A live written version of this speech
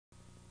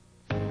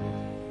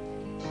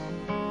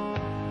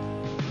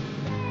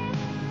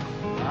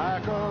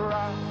like a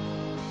rock.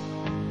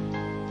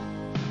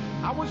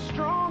 I was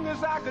strong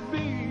as I could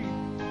be,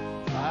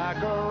 like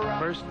a rock.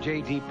 First,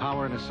 J.D.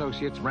 Power &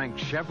 Associates ranked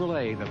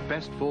Chevrolet the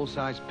best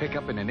full-size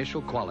pickup in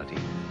initial quality.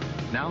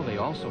 Now they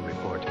also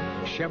report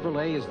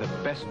Chevrolet is the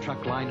best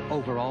truck line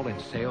overall in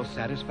sales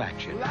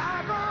satisfaction.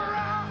 Like a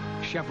rock.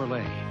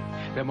 Chevrolet,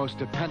 the most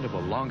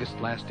dependable,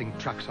 longest-lasting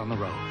trucks on the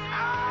road.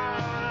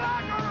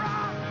 Like a rock.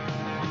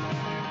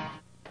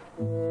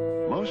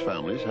 Most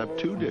families have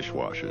two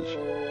dishwashers.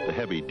 The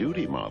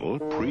heavy-duty model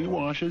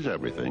pre-washes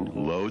everything,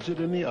 loads it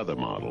in the other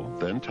model,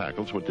 then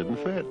tackles what didn't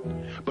fit.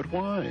 But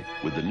why?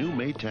 With the new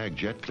Maytag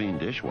Jet Clean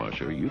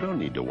dishwasher, you don't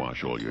need to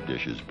wash all your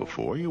dishes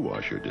before you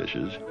wash your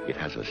dishes. It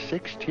has a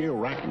 6-tier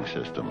racking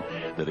system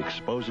that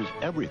exposes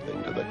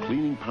everything to the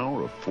cleaning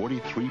power of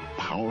 43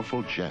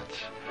 powerful jets,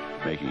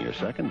 making your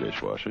second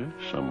dishwasher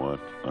somewhat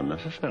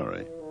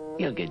unnecessary.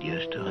 You'll get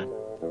used to it.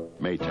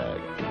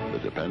 Maytag, the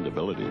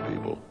dependability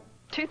people.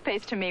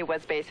 Toothpaste to me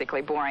was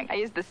basically boring. I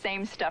used the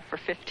same stuff for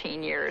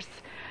 15 years.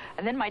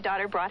 And then my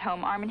daughter brought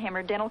home Arm &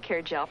 Hammer dental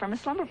care gel from a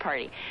slumber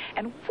party.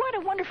 And what a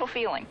wonderful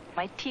feeling.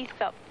 My teeth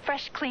felt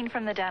fresh, clean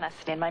from the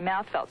dentist, and my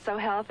mouth felt so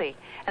healthy.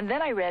 And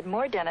then I read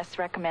more dentists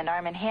recommend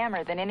Arm &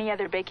 Hammer than any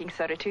other baking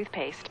soda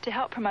toothpaste to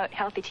help promote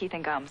healthy teeth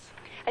and gums.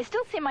 I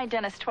still see my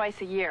dentist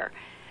twice a year.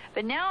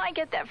 But now I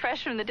get that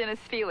fresh from the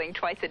dentist feeling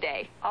twice a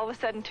day. All of a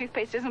sudden,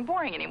 toothpaste isn't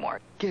boring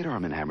anymore. Get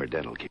Arm & Hammer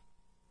dental care.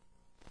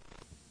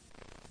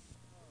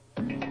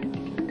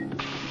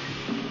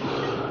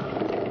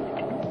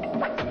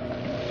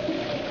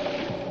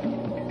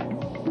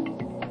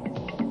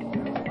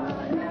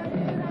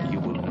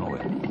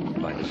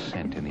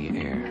 Scent in the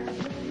air,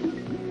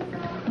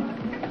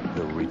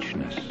 the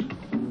richness,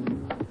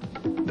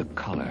 the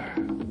color,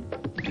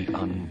 the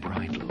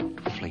unbridled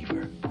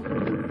flavor.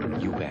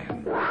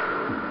 Yuban,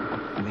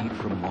 made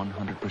from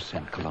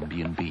 100%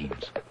 Colombian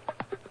beans,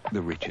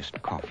 the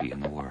richest coffee in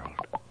the world.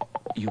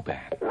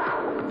 Yuban,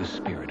 the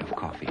spirit of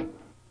coffee.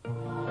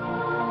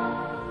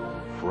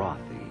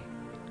 Frothy,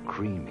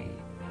 creamy,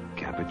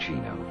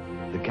 cappuccino.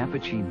 The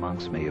Capuccino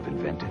monks may have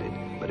invented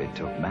it, but it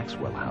took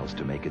Maxwell House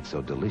to make it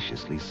so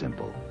deliciously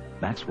simple.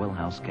 Maxwell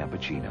House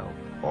Cappuccino.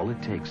 All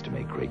it takes to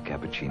make great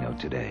cappuccino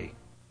today.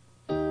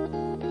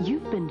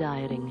 You've been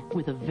dieting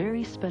with a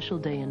very special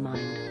day in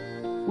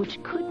mind,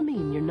 which could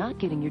mean you're not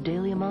getting your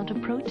daily amount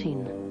of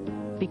protein,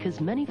 because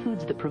many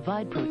foods that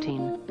provide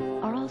protein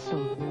are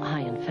also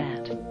high in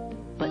fat.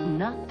 But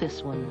not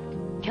this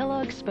one.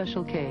 Kellogg's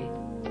Special K,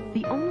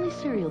 the only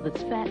cereal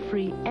that's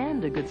fat-free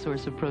and a good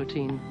source of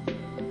protein.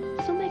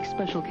 So make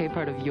Special K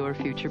part of your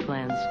future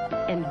plans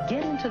and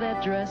get into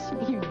that dress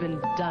you've been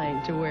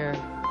dying to wear.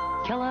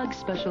 Kellogg's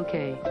Special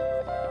K.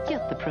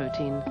 Get the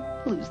protein,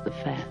 lose the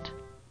fat.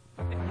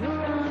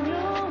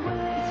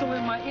 So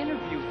in my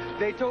interview,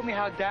 they told me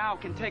how Dow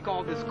can take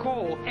all this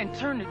coal and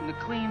turn it into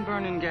clean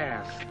burning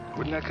gas.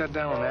 Wouldn't that cut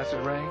down on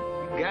acid rain?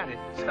 You got it.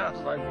 Sounds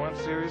like one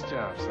serious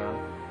job, son.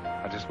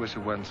 I just wish it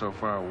wasn't so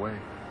far away.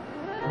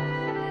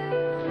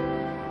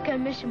 Gonna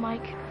miss you,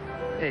 Mike.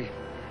 Hey,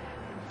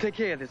 take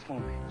care of this for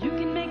me. You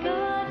can make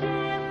a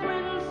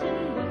difference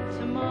in what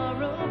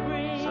tomorrow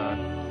brings.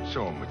 Son,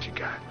 show them what you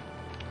got.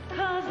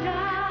 'Cause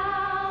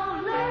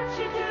Dow lets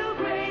you do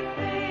great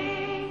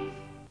things.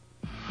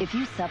 If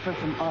you suffer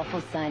from awful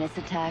sinus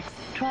attacks,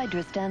 try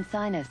Dristan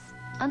Sinus.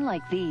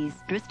 Unlike these,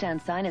 Dristan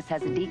Sinus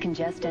has a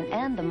decongestant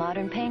and the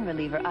modern pain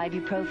reliever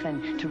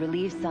ibuprofen to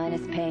relieve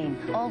sinus pain,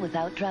 all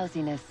without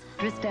drowsiness.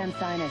 Dristan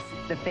Sinus,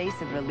 the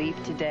face of relief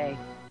today.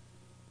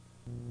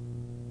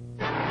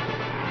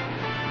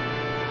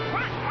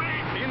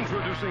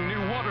 Introducing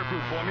new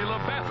waterproof formula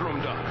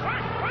Bathroom Duck.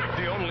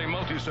 The only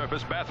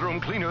multi-surface bathroom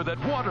cleaner that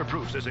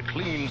waterproofs as it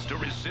cleans to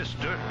resist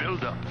dirt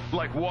buildup.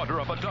 Like water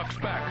up a duck's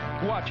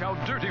back. Watch how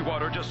dirty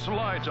water just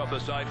slides off the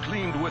side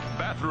cleaned with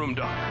Bathroom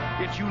Duck.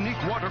 Its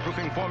unique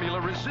waterproofing formula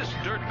resists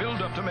dirt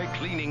buildup to make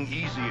cleaning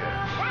easier.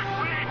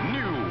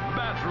 New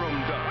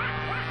Bathroom Duck.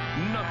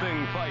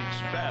 Nothing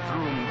fights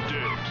bathroom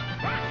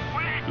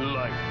dirt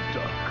like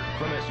Duck.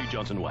 From S.C.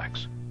 Johnson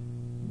Wax.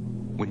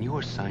 When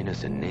your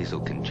sinus and nasal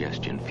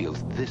congestion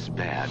feels this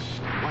bad,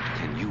 what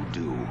can you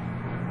do?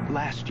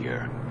 Last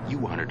year, you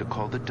wanted to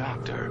call the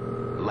doctor.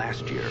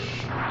 Last year,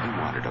 you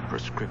wanted a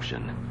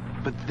prescription.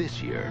 But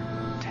this year,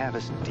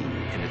 Tavist-D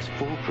in its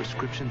full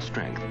prescription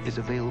strength is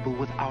available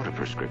without a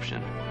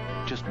prescription.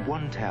 Just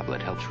one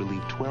tablet helps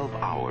relieve 12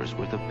 hours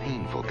worth of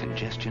painful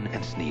congestion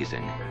and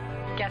sneezing.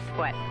 Guess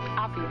what?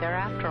 I'll be there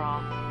after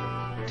all.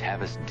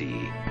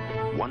 Tavist-D.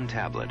 One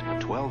tablet,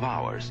 12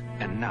 hours,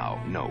 and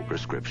now no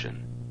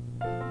prescription.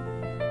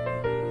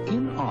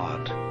 In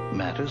art,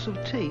 matters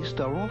of taste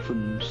are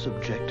often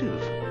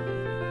subjective.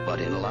 But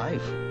in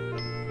life,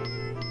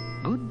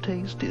 good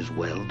taste is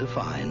well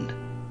defined.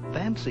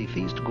 Fancy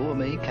Feast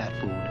gourmet cat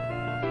food.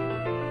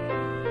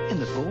 In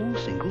the full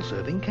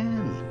single-serving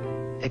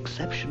can.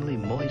 Exceptionally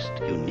moist,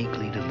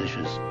 uniquely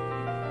delicious.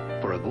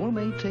 For a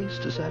gourmet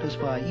taste to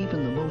satisfy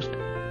even the most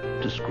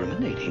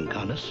discriminating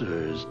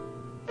connoisseurs.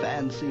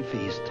 Fancy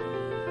Feast.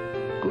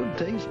 Good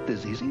taste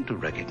is easy to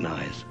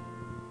recognize.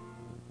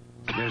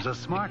 There's a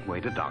smart way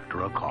to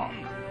doctor a cough.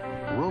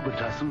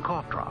 Robitussin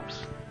cough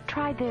drops.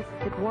 Try this,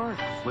 it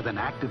works. With an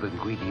active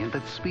ingredient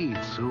that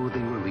speeds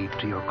soothing relief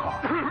to your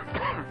cough.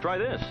 Try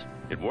this.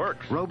 It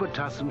works.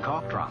 Robitussin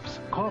cough drops.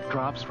 Cough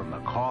drops from the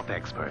cough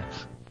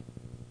experts.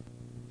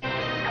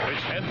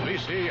 It's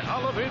NBC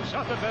Halloween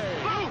Saturday.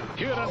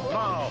 Here and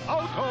now,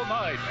 out all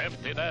night,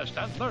 empty nest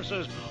and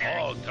nurses,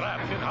 all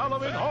trapped in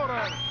Halloween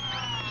horror.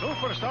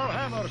 Superstar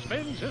Hammer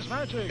spins his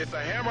magic. It's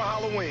a Hammer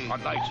Halloween. A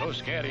night so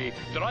scary,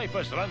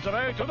 Dreyfus runs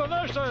away to the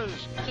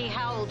nurses. He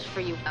howled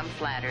for you. I'm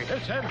flattered.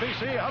 It's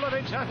NBC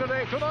Halloween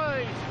Saturday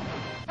tonight.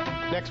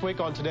 Next week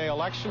on Today,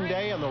 Election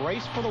Day and the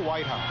race for the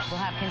White House. We'll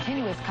have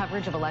continuous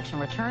coverage of election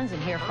returns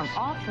and hear from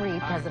all three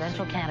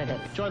presidential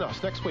candidates. Join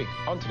us next week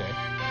on Today.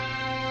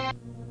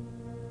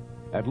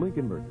 At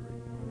Lincoln-Mercury,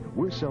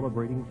 we're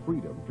celebrating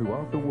freedom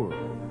throughout the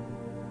world.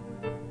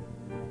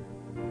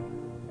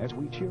 As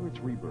we cheer its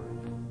rebirth,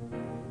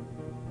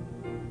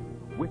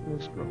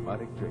 witness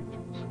dramatic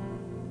changes,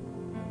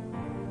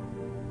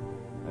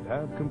 and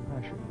have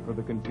compassion for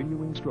the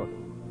continuing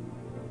struggle,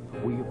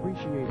 we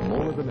appreciate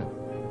more than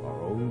ever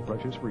our own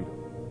precious freedom.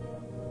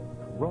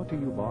 Brought to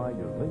you by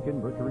your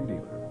Lincoln-Mercury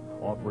dealer,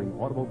 offering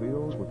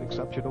automobiles with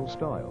exceptional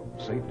style,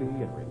 safety,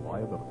 and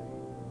reliability.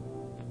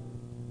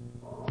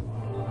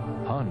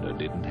 Honda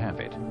didn't have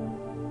it.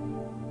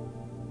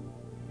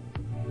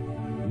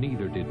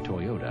 Neither did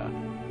Toyota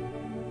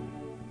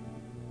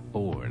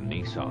or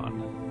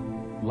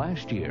Nissan.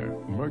 Last year,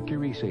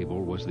 Mercury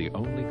Sable was the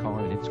only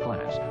car in its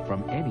class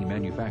from any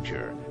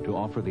manufacturer to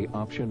offer the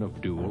option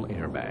of dual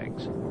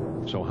airbags.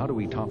 So how do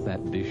we top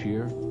that this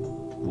year?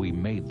 We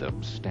made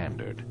them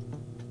standard.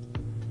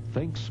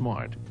 Think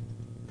smart.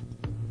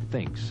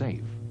 Think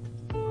safe.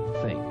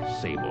 Think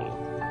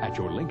Sable. At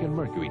your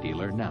Lincoln-Mercury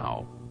dealer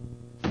now.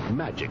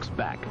 Magic's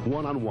back,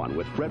 one-on-one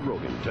with Fred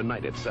Rogan,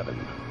 tonight at 7.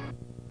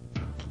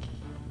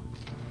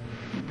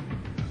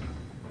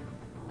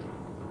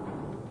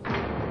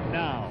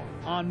 Now,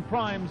 on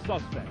Prime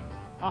Suspect,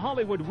 a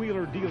Hollywood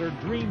wheeler-dealer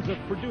dreams of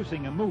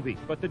producing a movie,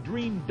 but the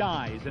dream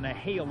dies in a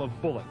hail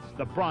of bullets.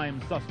 The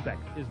prime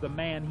suspect is the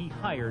man he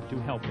hired to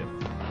help him.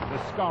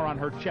 The scar on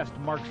her chest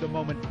marks a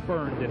moment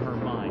burned in her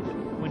mind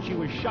when she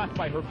was shot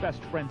by her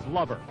best friend's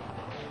lover.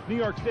 New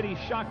York City's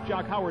shock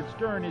jock Howard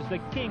Stern is the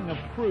king of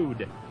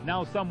crude.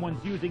 Now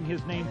someone's using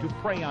his name to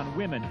prey on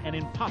women, an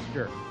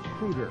imposter,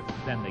 cruder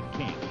than the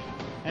king.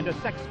 And a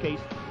sex case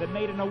that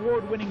made an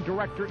award-winning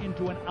director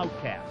into an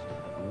outcast.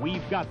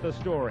 We've got the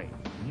story,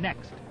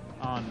 next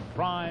on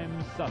Prime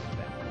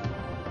Suspect.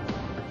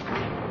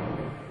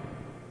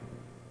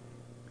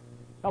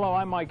 Hello,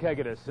 I'm Mike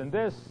Hegedus, and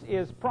this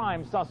is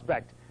Prime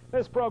Suspect.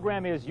 This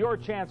program is your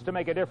chance to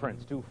make a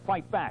difference, to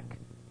fight back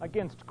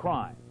against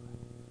crime.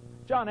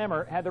 John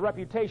Emmer had the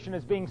reputation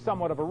as being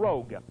somewhat of a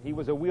rogue. He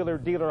was a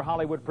wheeler-dealer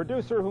Hollywood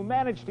producer who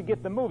managed to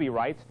get the movie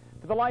rights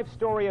to the life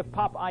story of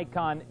pop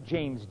icon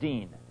James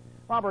Dean.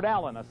 Robert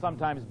Allen, a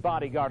sometimes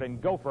bodyguard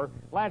and gopher,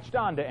 latched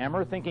on to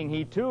Emmer thinking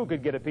he too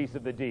could get a piece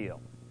of the deal.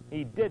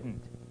 He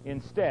didn't.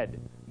 Instead,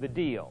 the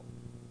deal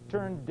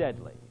turned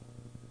deadly.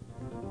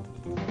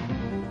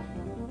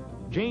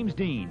 James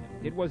Dean.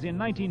 It was in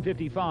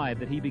 1955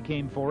 that he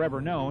became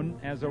forever known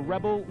as a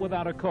rebel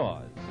without a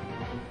cause.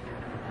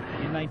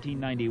 In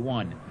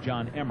 1991,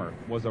 John Emmer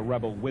was a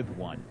rebel with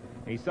one,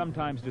 a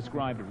sometimes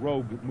described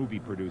rogue movie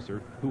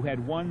producer who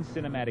had one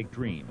cinematic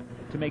dream,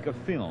 to make a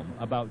film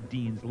about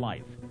Dean's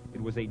life.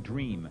 It was a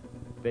dream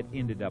that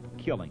ended up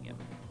killing him.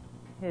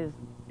 His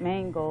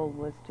main goal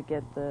was to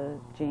get the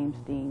James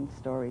Dean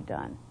story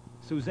done.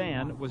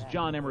 Suzanne was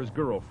John Emmer's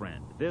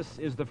girlfriend. This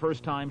is the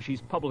first time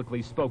she's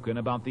publicly spoken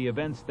about the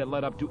events that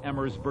led up to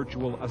Emmer's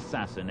virtual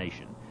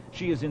assassination.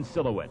 She is in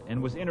silhouette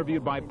and was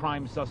interviewed by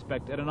Prime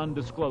Suspect at an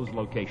undisclosed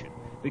location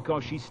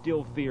because she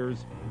still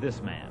fears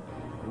this man,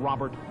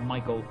 Robert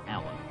Michael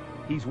Allen.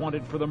 He's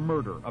wanted for the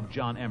murder of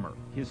John Emmer,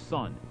 his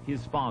son,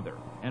 his father,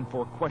 and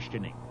for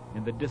questioning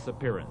in the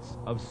disappearance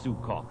of Sue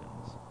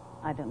Calkins.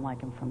 I didn't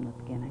like him from the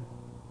beginning.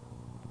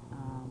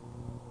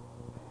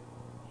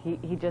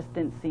 He just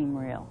didn't seem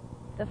real.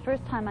 The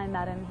first time I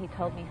met him, he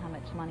told me how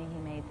much money he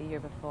made the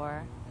year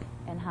before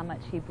and how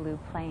much he blew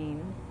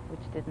planes, which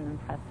didn't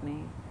impress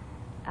me.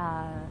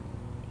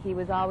 He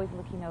was always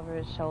looking over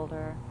his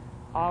shoulder,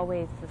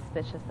 always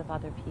suspicious of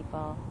other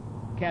people.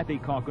 Kathy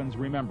Calkins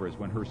remembers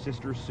when her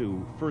sister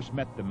Sue first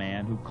met the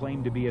man who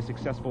claimed to be a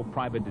successful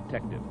private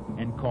detective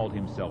and called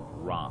himself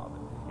Rob.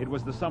 It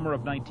was the summer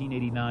of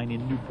 1989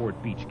 in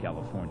Newport Beach,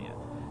 California.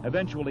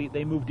 Eventually,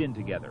 they moved in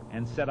together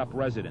and set up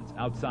residence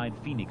outside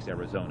Phoenix,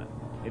 Arizona.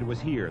 It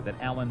was here that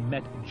Allen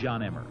met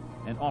John Emmer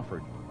and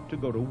offered to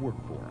go to work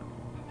for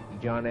him.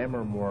 John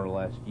Emmer more or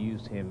less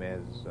used him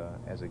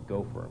as a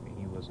gopher. I mean,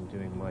 he wasn't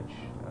doing much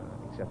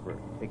except for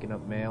picking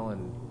up mail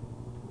and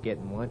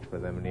getting lunch for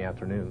them in the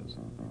afternoons.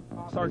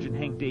 Sergeant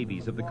Hank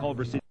Davies of the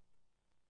Culver City